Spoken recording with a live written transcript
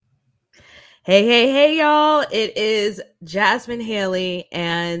Hey, y'all. It is Jasmine Haley,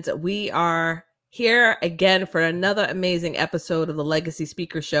 and we are here again for another amazing episode of the Legacy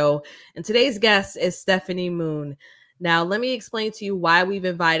Speaker Show. And today's guest is Stephanie Moon. Now, let me explain to you why we've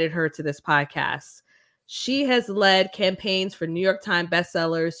invited her to this podcast. She has led campaigns for New York Times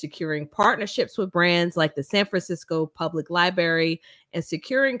bestsellers, securing partnerships with brands like the San Francisco Public Library, and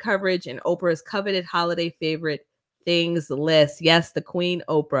securing coverage in Oprah's coveted holiday favorite things list. Yes, the Queen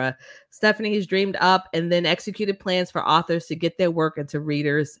Oprah. Stephanie has dreamed up and then executed plans for authors to get their work into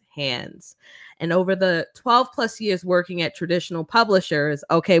readers' hands. And over the 12 plus years working at traditional publishers,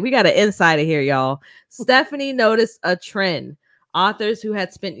 okay, we got an insider here, y'all. Stephanie noticed a trend. Authors who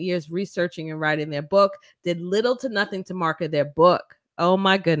had spent years researching and writing their book did little to nothing to market their book. Oh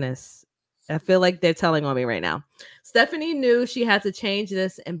my goodness. I feel like they're telling on me right now. Stephanie knew she had to change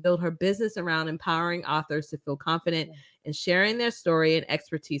this and build her business around empowering authors to feel confident in sharing their story and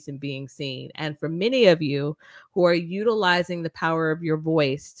expertise in being seen. And for many of you who are utilizing the power of your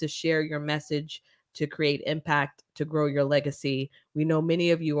voice to share your message, to create impact, to grow your legacy, we know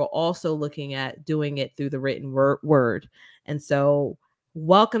many of you are also looking at doing it through the written word. And so,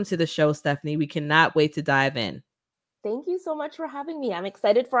 welcome to the show, Stephanie. We cannot wait to dive in. Thank you so much for having me. I'm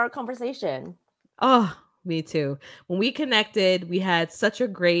excited for our conversation. Oh, me too. When we connected, we had such a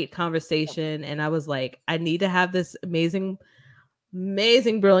great conversation, and I was like, I need to have this amazing,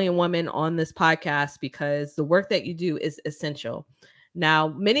 brilliant woman on this podcast because the work that you do is essential. Now,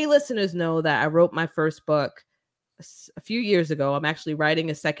 many listeners know that I wrote my first book a few years ago. I'm actually writing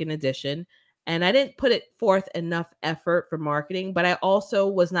a second edition, and I didn't put it forth enough effort for marketing, but I also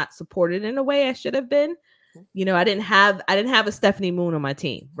was not supported in a way I should have been. You know, I didn't have a Stephanie Moon on my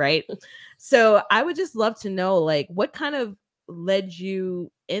team, right? So I would just love to know, like, what kind of led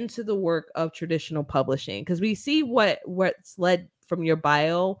you into the work of traditional publishing? Because we see what's led from your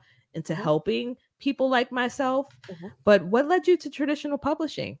bio into helping people like myself, but what led you to traditional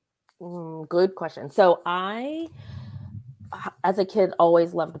publishing? Good question. So I, as a kid,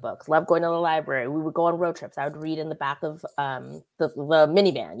 always loved books, loved going to the library. We would go on road trips. I would read in the back of the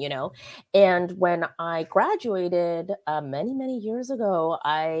minivan, you know. And when I graduated many, many years ago,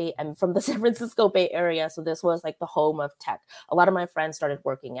 I am from the San Francisco Bay Area. So this was like the home of tech. A lot of my friends started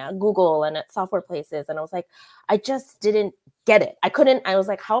working at Google and at software places. And I was like, I just didn't get it. I was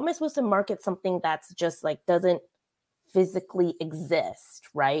like, how am I supposed to market something that's just like doesn't physically exist,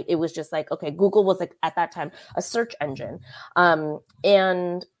 right? It was just like, okay, Google was like at that time a search engine.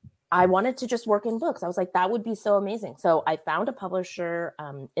 And I wanted to just work in books. I was like, that would be so amazing. So I found a publisher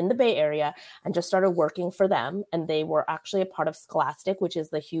in the Bay Area and just started working for them. And they were actually a part of Scholastic, which is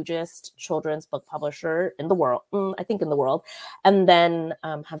the hugest children's book publisher in the world, I think in the world. And then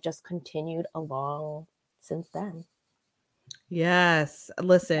have just continued along since then. Yes.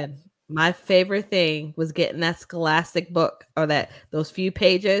 Listen, my favorite thing was getting that Scholastic book or those few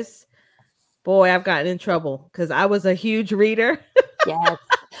pages. Boy, I've gotten in trouble because I was a huge reader. Yes.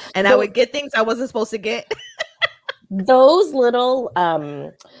 And I would get things I wasn't supposed to get. Those little, I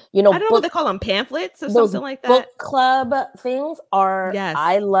don't know what they call them, pamphlets or something like that. Book club things are, yes.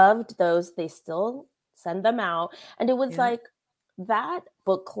 I loved those. They still send them out. And it was like, that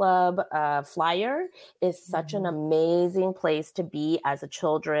book club flyer is such an amazing place to be as a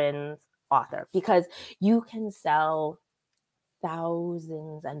children's author because you can sell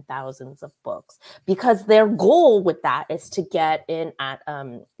thousands and thousands of books because their goal with that is to get in at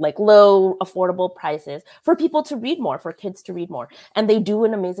like low affordable prices for people to read more, for kids to read more. And they do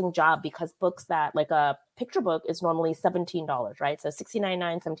an amazing job because books that like a picture book is normally $17, right? So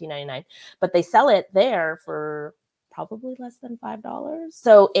 $16.99, $17.99, but they sell it there for probably less than $5.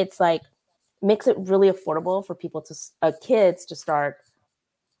 So it's like makes it really affordable for people to kids to start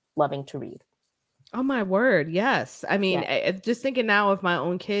loving to read. Oh my word, yes. I mean, just thinking now of my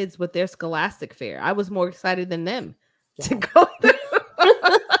own kids with their Scholastic fair, I was more excited than them to go through.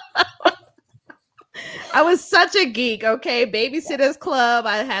 I was such a geek, okay? Babysitters Club,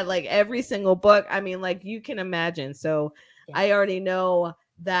 I had like every single book. I mean, like you can imagine. So I already know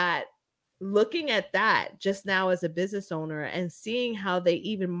that looking at that just now as a business owner and seeing how they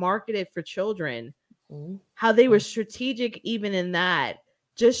even marketed for children, how they were strategic even in that,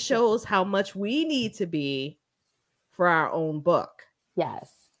 just shows how much we need to be for our own book.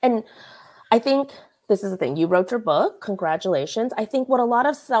 Yes. And I think this is the thing. You wrote your book. Congratulations. I think what a lot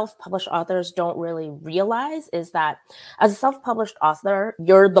of self-published authors don't really realize is that as a self-published author,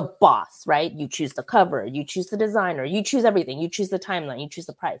 you're the boss, right? You choose the cover, you choose the designer, you choose everything. You choose the timeline, you choose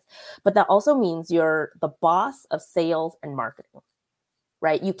the price. But that also means you're the boss of sales and marketing,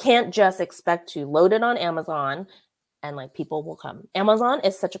 right? You can't just expect to load it on Amazon and like people will come. Amazon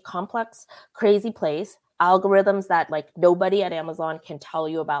is such a complex, crazy place. Algorithms that like nobody at Amazon can tell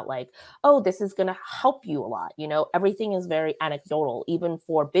you about, like, oh, this is going to help you a lot. Everything is very anecdotal, even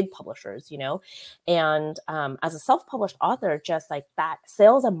for big publishers, and as a self-published author, just like that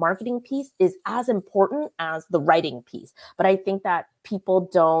sales and marketing piece is as important as the writing piece. But I think that people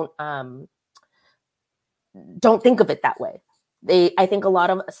don't think of it that way. I think a lot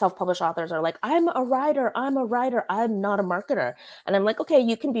of self-published authors are like, I'm a writer, I'm not a marketer. And I'm like, okay,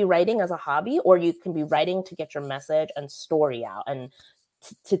 you can be writing as a hobby, or you can be writing to get your message and story out and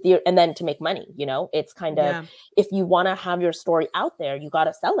and then to make money. It's kind of, if you want to have your story out there, you got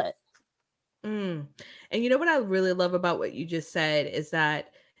to sell it. And what I really love about what you just said is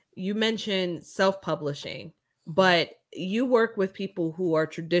that you mentioned self-publishing, but you work with people who are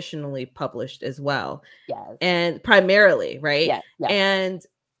traditionally published as well. Yes. And primarily, right? Yeah. And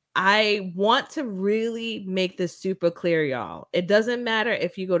I want to really make this super clear, y'all. It doesn't matter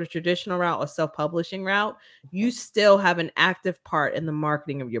if you go to traditional route or self-publishing route, you still have an active part in the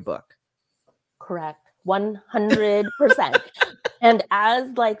marketing of your book. Correct. 100%. And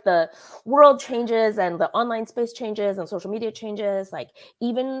as like the world changes and the online space changes and social media changes, like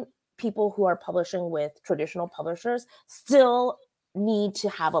even people who are publishing with traditional publishers still need to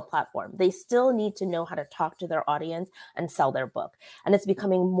have a platform. They still need to know how to talk to their audience and sell their book. And it's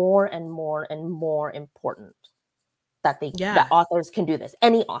becoming more and more and more important that that authors can do this.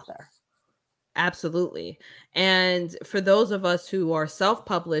 Any author. Absolutely. And for those of us who are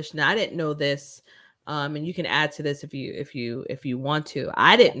self-published, and I didn't know this, and you can add to this if you want to.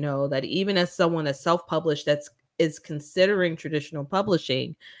 I didn't know that even as someone that's self-published is considering traditional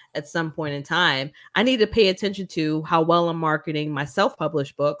publishing at some point in time, I need to pay attention to how well I'm marketing my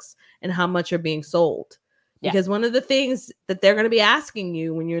self-published books and how much are being sold. Because one of the things that they're going to be asking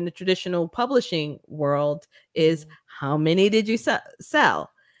you when you're in the traditional publishing world is, how many did you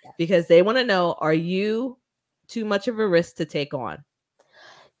sell? Because they want to know, are you too much of a risk to take on?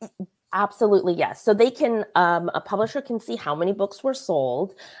 Absolutely, yes. So they can, a publisher can see how many books were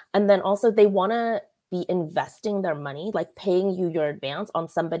sold. And then also they want to be investing their money, like paying you your advance on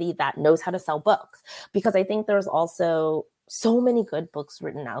somebody that knows how to sell books. Because I think there's also so many good books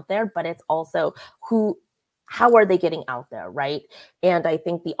written out there, but it's also how are they getting out there, right? And I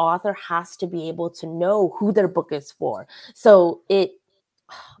think the author has to be able to know who their book is for. So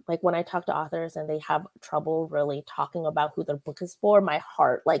like when I talk to authors and they have trouble really talking about who their book is for, my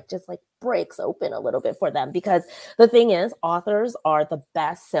heart just breaks open a little bit for them, because the thing is, authors are the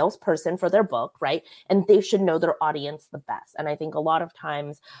best salesperson for their book, right? And they should know their audience the best. And I think a lot of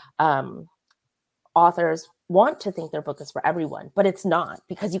times authors want to think their book is for everyone, but it's not,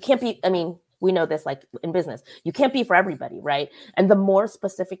 because you can't be, we know this, like in business, you can't be for everybody, right? And the more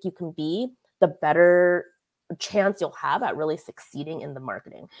specific you can be, the better chance you'll have at really succeeding in the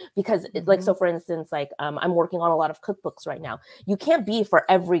marketing. Because like, so for instance, like I'm working on a lot of cookbooks right now. You can't be for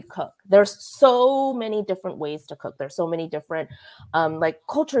every cook. There's so many different ways to cook. There's so many different like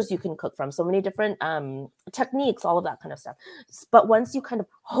cultures you can cook from, so many different techniques, all of that kind of stuff. But once you kind of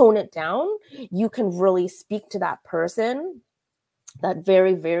hone it down, you can really speak to that person, that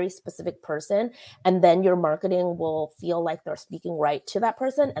very, very specific person. And then your marketing will feel like they're speaking right to that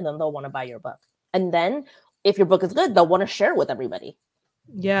person, and then they'll want to buy your book. And then if your book is good, they'll want to share with everybody.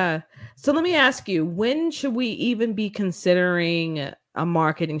 Yeah. So let me ask you, when should we even be considering a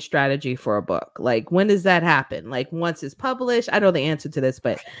marketing strategy for a book? Like, when does that happen? Like, once it's published? I know the answer to this,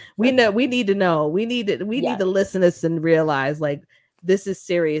 but we need to know. We need to listen to this and realize, like, this is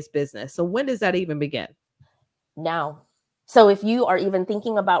serious business. So when does that even begin? Now. So if you are even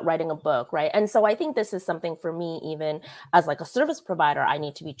thinking about writing a book, right? And so I think this is something for me, even as like a service provider, I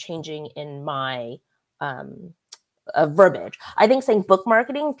need to be changing in my verbiage. I think saying book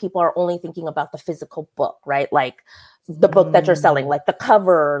marketing, people are only thinking about the physical book, right? Like the book that you're selling, like the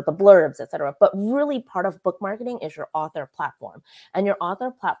cover, the blurbs, etc. But really part of book marketing is your author platform. And your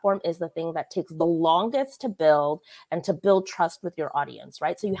author platform is the thing that takes the longest to build and to build trust with your audience,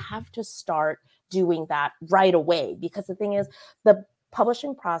 right? So you have to start doing that right away, because the thing is, the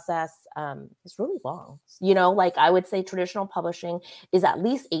publishing process is really long. Like I would say traditional publishing is at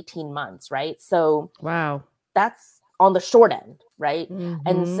least 18 months, right? So wow, that's on the short end, right?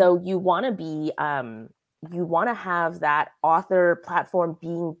 And so you want to be, you want to have that author platform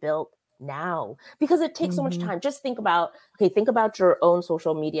being built now, because it takes so much time. Just think about your own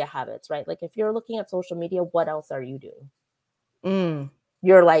social media habits, right? Like if you're looking at social media, what else are you doing?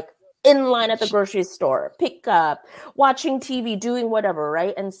 You're like in line at the grocery store, pick up, watching TV, doing whatever,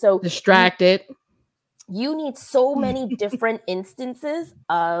 right? And so distracted. You need so many different instances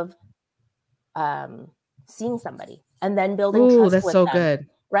of seeing somebody. and then building Ooh, trust that's with so them. good.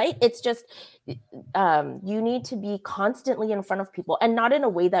 Right? It's just, you need to be constantly in front of people, and not in a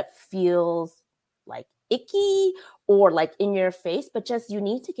way that feels like icky or like in your face, but just you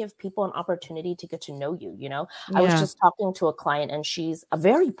need to give people an opportunity to get to know you. You know, I was Yeah. just talking to a client, and she's a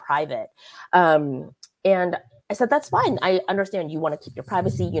very private, and I said, that's fine. I understand you want to keep your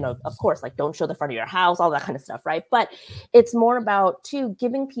privacy, you know, of course, like don't show the front of your house, all that kind of stuff, right? But it's more about too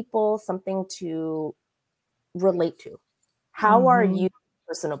giving people something to relate to. How are Mm-hmm. you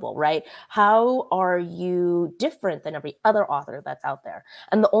personable, right? How are you different than every other author that's out there?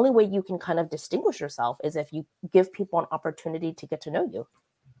 And the only way you can kind of distinguish yourself is if you give people an opportunity to get to know you.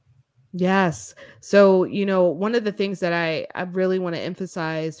 Yes. So, one of the things that I really want to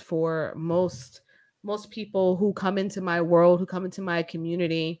emphasize for most people who come into my world, who come into my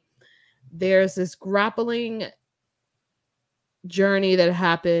community, there's this grappling journey that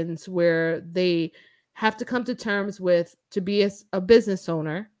happens where they have to come to terms with, to be a business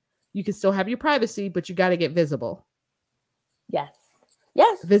owner, you can still have your privacy, but you got to get visible. Yes.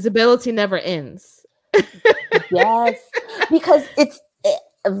 Yes. Visibility never ends. Yes. Because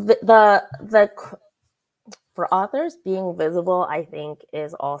the for authors, being visible, I think,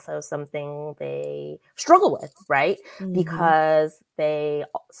 is also something they struggle with, right? Mm-hmm. Because a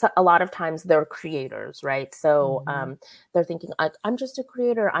lot of times they're creators, right? So Mm-hmm. they're thinking, I'm just a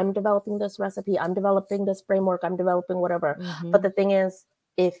creator. I'm developing this recipe. I'm developing this framework. I'm developing whatever. Mm-hmm. But the thing is,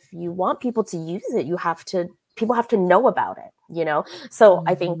 if you want people to use it, people have to know about it, you know? So Mm-hmm.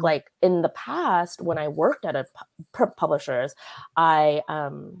 I think like in the past, when I worked at publishers, I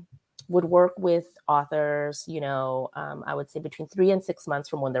would work with authors, I would say between 3 and 6 months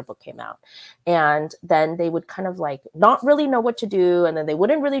from when their book came out. And then they would kind of like not really know what to do. And then they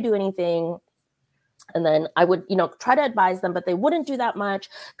wouldn't really do anything. And then I would, try to advise them, but they wouldn't do that much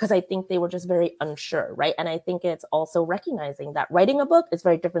because I think they were just very unsure, right? And I think it's also recognizing that writing a book is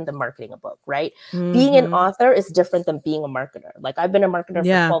very different than marketing a book, right? Mm-hmm. Being an author is different than being a marketer. Like I've been a marketer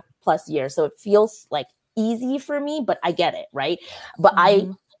for 12 plus years, so it feels like easy for me, but I get it, right? But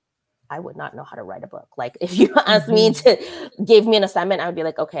Mm-hmm. I would not know how to write a book. Like if you asked me to give me an assignment, I would be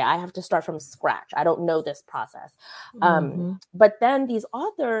like, okay, I have to start from scratch. I don't know this process. Mm-hmm. But then these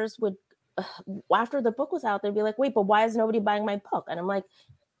authors would, after the book was out, they'd be like, wait, but why is nobody buying my book? And I'm like,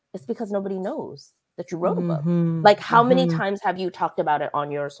 it's because nobody knows that you wrote a book. Mm-hmm. Like how many times have you talked about it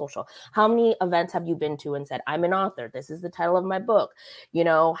on your social? How many events have you been to and said, I'm an author, this is the title of my book?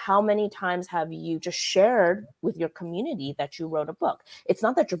 How many times have you just shared with your community that you wrote a book? It's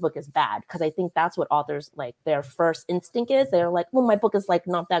not that your book is bad, because I think that's what authors, like their first instinct is. They're like, well, my book is like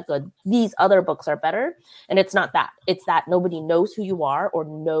not that good, these other books are better. And it's not that. It's that nobody knows who you are or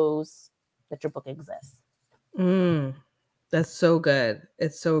knows that your book exists. That's so good.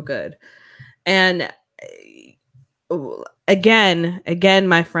 It's so good. And again,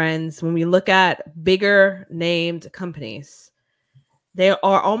 my friends, when we look at bigger named companies, they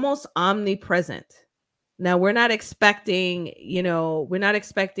are almost omnipresent. Now, we're not expecting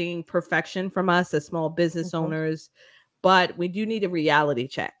perfection from us as small business owners, but we do need a reality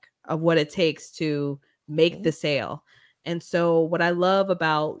check of what it takes to make the sale. And so what I love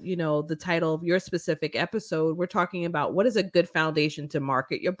about, the title of your specific episode, we're talking about what is a good foundation to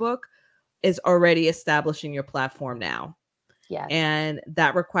market your book, is already establishing your platform now. Yes. And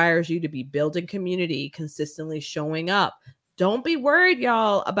that requires you to be building community, consistently showing up. Don't be worried,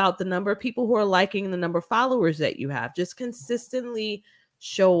 y'all, about the number of people who are liking, the number of followers that you have. Just consistently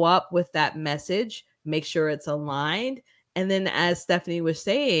show up with that message. Make sure it's aligned. And then, as Stephanie was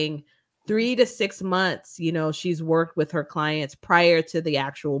saying, 3 to 6 months, she's worked with her clients prior to the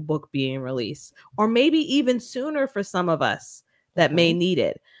actual book being released, or maybe even sooner for some of us that may need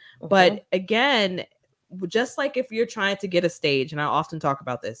it. But again, just like if you're trying to get a stage, and I often talk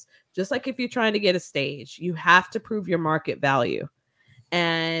about this, just like if you're trying to get a stage, you have to prove your market value.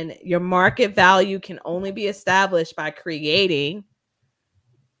 And your market value can only be established by creating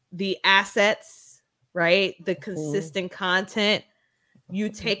the assets, right? The consistent content, you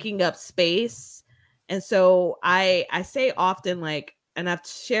taking up space. And so I say often, like, and I've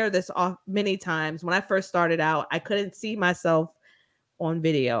shared this off many times, when I first started out, I couldn't see myself on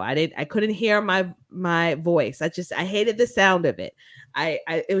video. I couldn't hear my voice. I hated the sound of it.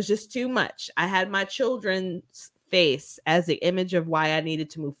 It was just too much. I had my children's face as the image of why I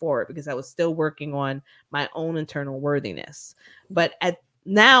needed to move forward, because I was still working on my own internal worthiness. But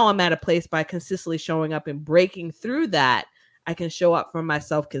now I'm at a place, by consistently showing up and breaking through that, I can show up for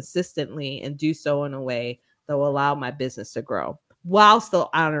myself consistently and do so in a way that will allow my business to grow while still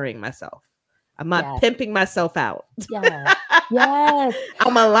honoring myself. I'm not Yes. pimping myself out. Yes. Yes.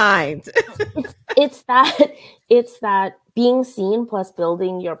 I'm aligned. It's that being seen plus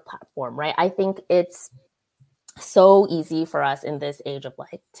building your platform, right? I think it's so easy for us in this age of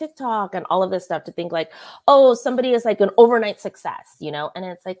like TikTok and all of this stuff to think like, oh, somebody is like an overnight success, you know? And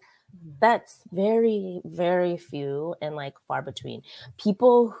it's like, that's very, very few and like far between.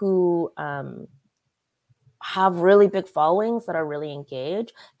 People who have really big followings that are really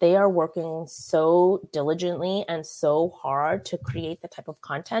engaged, they are working so diligently and so hard to create the type of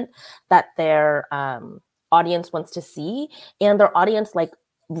content that their audience wants to see, and their audience like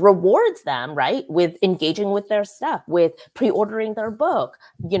rewards them, right, with engaging with their stuff, with pre-ordering their book,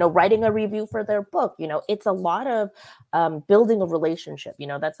 you know, writing a review for their book. You know, it's a lot of building a relationship. You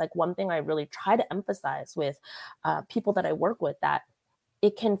know, that's like one thing I really try to emphasize with people that I work with, that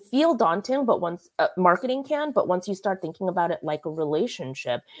it can feel daunting, but once marketing can, but once you start thinking about it like a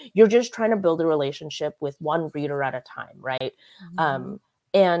relationship, you're just trying to build a relationship with one reader at a time, right?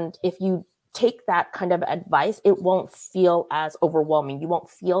 And if you take that kind of advice, it won't feel as overwhelming. You won't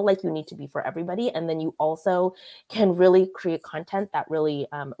feel like you need to be for everybody. And then you also can really create content that really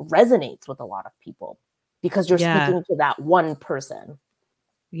resonates with a lot of people because you're speaking to that one person.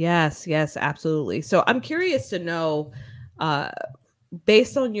 Yes, absolutely. So I'm curious to know,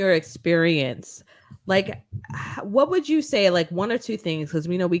 based on your experience, like what would you say, like one or two things, because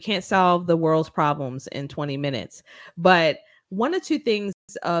we know we can't solve the world's problems in 20 minutes, but one or two things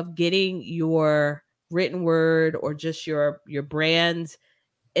of getting your written word or just your brand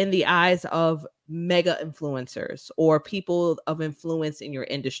in the eyes of mega influencers or people of influence in your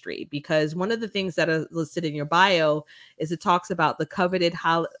industry. Because one of the things that are listed in your bio is it talks about the coveted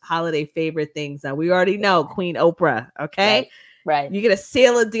holiday favorite things. Now we already know Queen Oprah. Okay. Right. You get a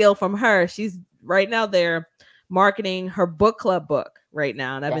seal a deal from her. She's right now there marketing her book club book right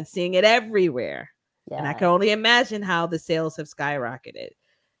now. And I've been seeing it everywhere. And I can only imagine how the sales have skyrocketed.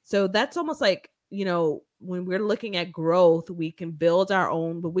 So that's almost like, you know, when we're looking at growth, we can build our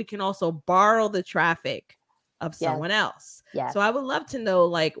own, but we can also borrow the traffic of someone else. So I would love to know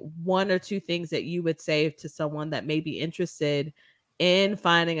like one or two things that you would say to someone that may be interested in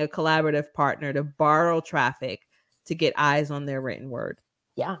finding a collaborative partner to borrow traffic to get eyes on their written word.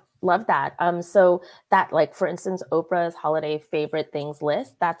 Yeah, love that. So that, like, for instance, Oprah's holiday favorite things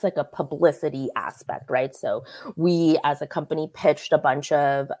list, that's like a publicity aspect, right? So we as a company pitched a bunch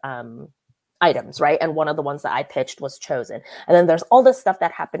of items, right? And one of the ones that I pitched was Chosen. And then there's all this stuff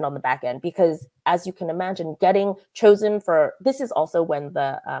that happened on the back end, because as you can imagine, getting Chosen for, this is also when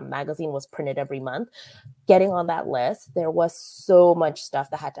the magazine was printed every month, getting on that list, there was so much stuff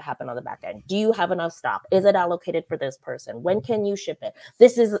that had to happen on the back end. Do you have enough stock? Is it allocated for this person? When can you ship it?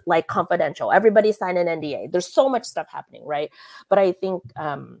 This is like confidential. Everybody sign an NDA. There's so much stuff happening, right? But I think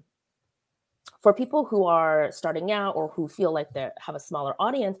for people who are starting out or who feel like they have a smaller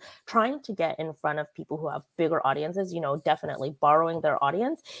audience, trying to get in front of people who have bigger audiences, you know, definitely borrowing their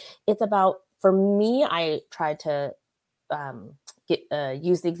audience. It's about, for me, I try to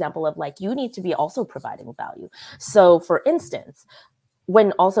use the example of like, you need to be also providing value. So for instance,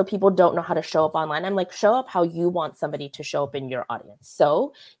 when also people don't know how to show up online, I'm like, show up how you want somebody to show up in your audience.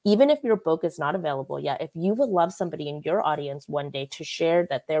 So even if your book is not available yet, if you would love somebody in your audience one day to share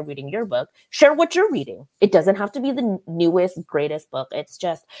that they're reading your book, share what you're reading. It doesn't have to be the newest, greatest book. It's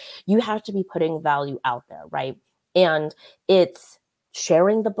just, you have to be putting value out there, right? And it's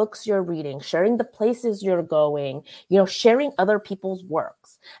sharing the books you're reading, sharing the places you're going, you know, sharing other people's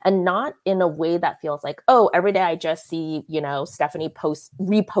works, and not in a way that feels like, oh, every day I just see, you know, Stephanie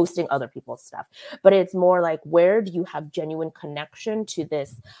reposting other people's stuff. But it's more like, where do you have genuine connection to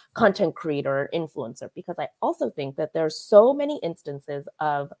this content creator or influencer? Because I also think that there's so many instances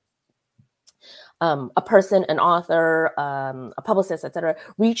of a person, an author, a publicist, etc.,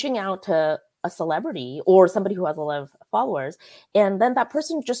 reaching out to a celebrity or somebody who has a lot of followers, and then that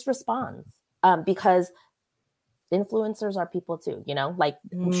person just responds, because influencers are people too, you know, like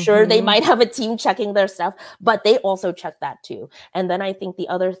sure, they might have a team checking their stuff, but they also check that too. And then I think the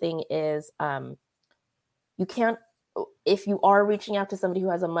other thing is, you can't, if you are reaching out to somebody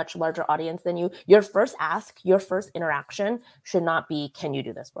who has a much larger audience than you, your first ask, your first interaction should not be, can you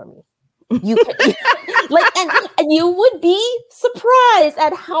do this for me? You can, like, and you would be surprised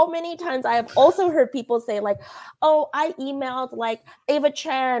at how many times I have also heard people say like, oh, I emailed like Ava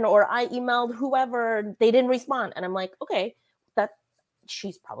Chen, or I emailed whoever, they didn't respond. And I'm like, okay,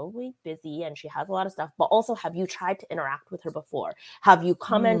 she's probably busy and she has a lot of stuff, but also, have you tried to interact with her before? Have you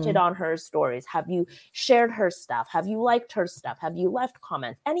commented on her stories? Have you shared her stuff? Have you liked her stuff? Have you left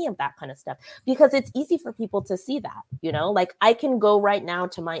comments? Any of that kind of stuff, because it's easy for people to see that, you know, like I can go right now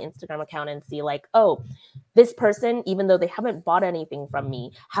to my Instagram account and see like, oh, this person, even though they haven't bought anything from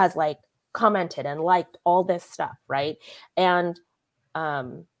me, has like commented and liked all this stuff, right? And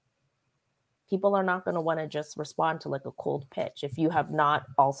people are not going to want to just respond to like a cold pitch if you have not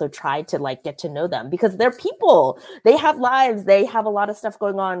also tried to like get to know them, because they're people, they have lives, they have a lot of stuff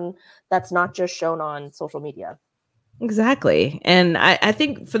going on that's not just shown on social media. Exactly. And I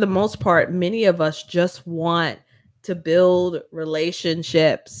think for the most part, many of us just want to build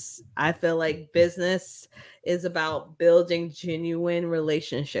relationships. I feel like business is about building genuine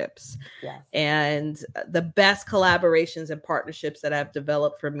relationships. Yes. And the best collaborations and partnerships that I've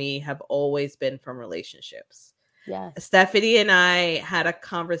developed for me have always been from relationships. Yes. Stephanie and I had a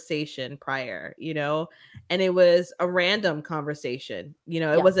conversation prior, you know, and it was a random conversation. You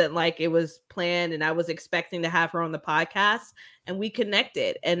know, it wasn't like it was planned and I was expecting to have her on the podcast, and we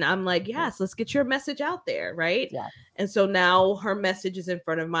connected. And I'm like, yes, let's get your message out there. Right. Yeah. And so now her message is in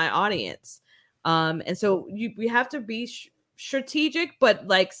front of my audience. And so we have to be strategic, but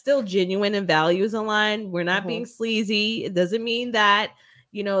like still genuine and values aligned. We're not being sleazy. It doesn't mean that,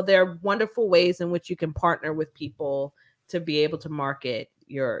 you know, there are wonderful ways in which you can partner with people to be able to market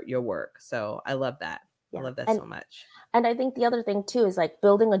your work. So I love that. I love that so much. And I think the other thing too is like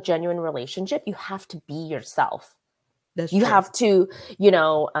building a genuine relationship. You have to be yourself. That's you true. have to, you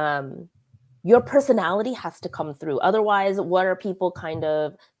know, your personality has to come through. Otherwise, what are people kind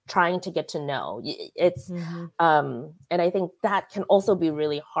of trying to get to know? It's and I think that can also be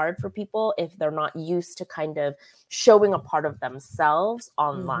really hard for people if they're not used to kind of showing a part of themselves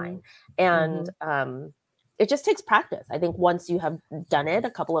online. And it just takes practice. I think once you have done it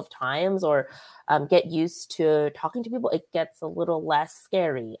a couple of times or get used to talking to people, it gets a little less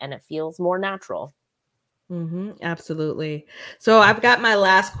scary and it feels more natural. Absolutely. So I've got my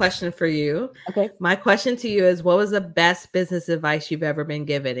last question for you. Okay. My question to you is, what was the best business advice you've ever been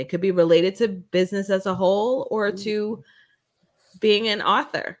given? It could be related to business as a whole or to being an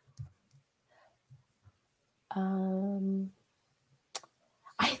author. I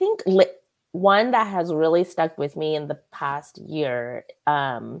think one that has really stuck with me in the past year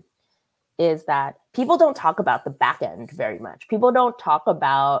is that people don't talk about the back end very much. People don't talk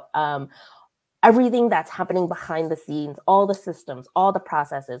about everything that's happening behind the scenes, all the systems, all the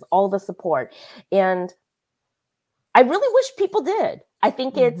processes, all the support. And I really wish people did. I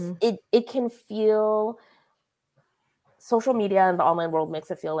think it can feel, social media and the online world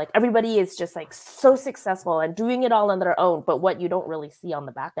makes it feel like everybody is just like so successful and doing it all on their own. But what you don't really see on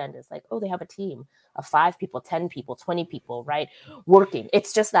the back end is like, oh, they have a team of 5 people, 10 people, 20 people, right? Working.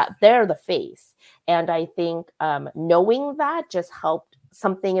 It's just that they're the face. And I think knowing that just helped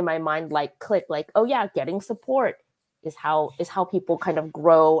something in my mind like click, like, oh yeah, getting support is how people kind of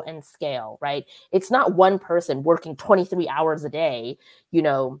grow and scale, right? It's not one person working 23 hours a day, you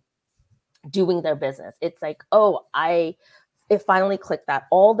know, doing their business. It's like, oh, it finally clicked that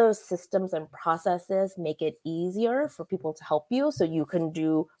all those systems and processes make it easier for people to help you so you can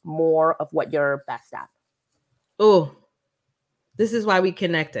do more of what you're best at. Oh, this is why we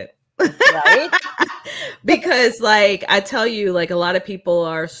connected. Right? Because like I tell you, like a lot of people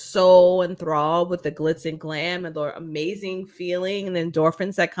are so enthralled with the glitz and glam and the amazing feeling and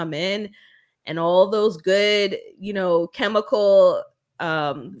endorphins that come in and all those good, you know, chemical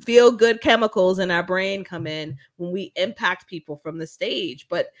feel good chemicals in our brain come in when we impact people from the stage.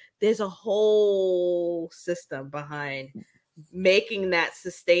 But there's a whole system behind making that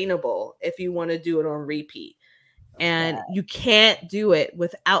sustainable if you want to do it on repeat. And you can't do it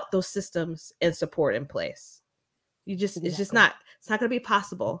without those systems and support in place. It's not going to be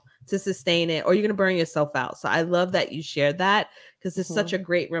possible to sustain it, or you're going to burn yourself out. So I love that you shared that, because it's such a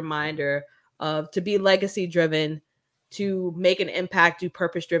great reminder of, to be legacy driven, to make an impact, do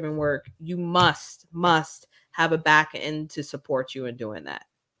purpose driven work. You must have a back end to support you in doing that.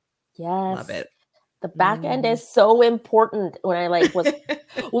 Yes. Love it. The back end is so important. When I was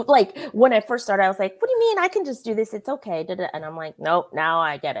like, when I first started, I was like, what do you mean? I can just do this. It's okay. And I'm like, nope, now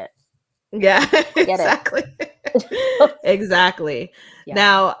I get it. Yeah, exactly. Exactly. Yeah.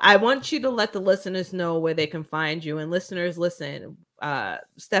 Now, I want you to let the listeners know where they can find you. And listeners, listen,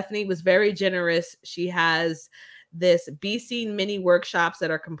 Stephanie was very generous. She has this Be Seen mini workshops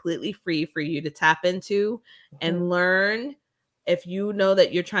that are completely free for you to tap into and learn. If you know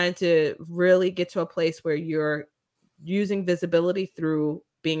that you're trying to really get to a place where you're using visibility through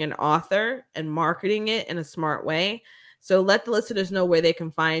being an author and marketing it in a smart way, So let the listeners know where they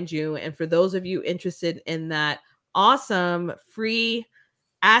can find you. And for those of you interested in that awesome free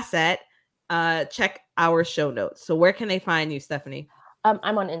asset, check our show notes. So where can they find you, Stephanie?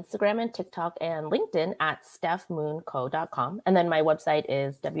 I'm on Instagram and TikTok and LinkedIn at stephmoonco.com. And then my website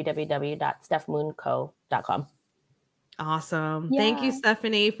is www.stephmoonco.com. Awesome. Yeah. Thank you,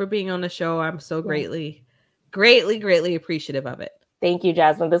 Stephanie, for being on the show. I'm so greatly appreciative of it. Thank you,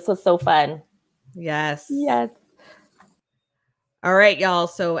 Jasmine. This was so fun. Yes. Yes. All right, y'all.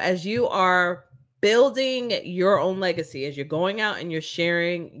 So as you are building your own legacy, as you're going out and you're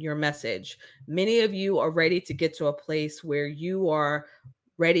sharing your message, many of you are ready to get to a place where you are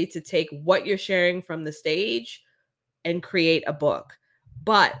ready to take what you're sharing from the stage and create a book.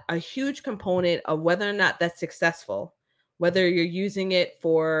 But a huge component of whether or not that's successful, whether you're using it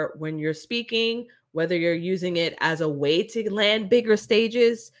for when you're speaking, whether you're using it as a way to land bigger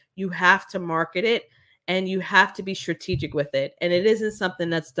stages, you have to market it and you have to be strategic with it. And it isn't something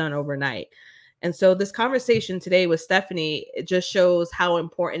that's done overnight. And so this conversation today with Stephanie, it just shows how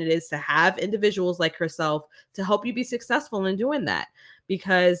important it is to have individuals like herself to help you be successful in doing that.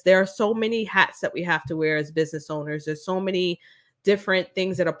 Because there are so many hats that we have to wear as business owners. There's so many different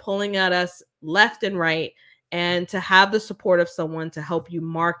things that are pulling at us left and right. And to have the support of someone to help you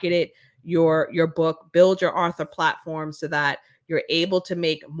market it, your book, build your author platform so that you're able to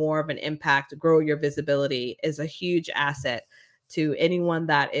make more of an impact, grow your visibility is a huge asset to anyone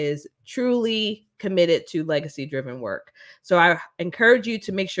that is truly committed to legacy-driven work. So I encourage you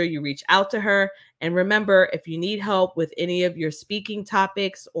to make sure you reach out to her. And remember, if you need help with any of your speaking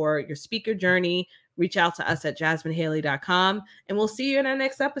topics or your speaker journey, reach out to us at jasminehaley.com. And we'll see you in our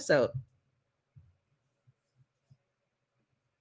next episode.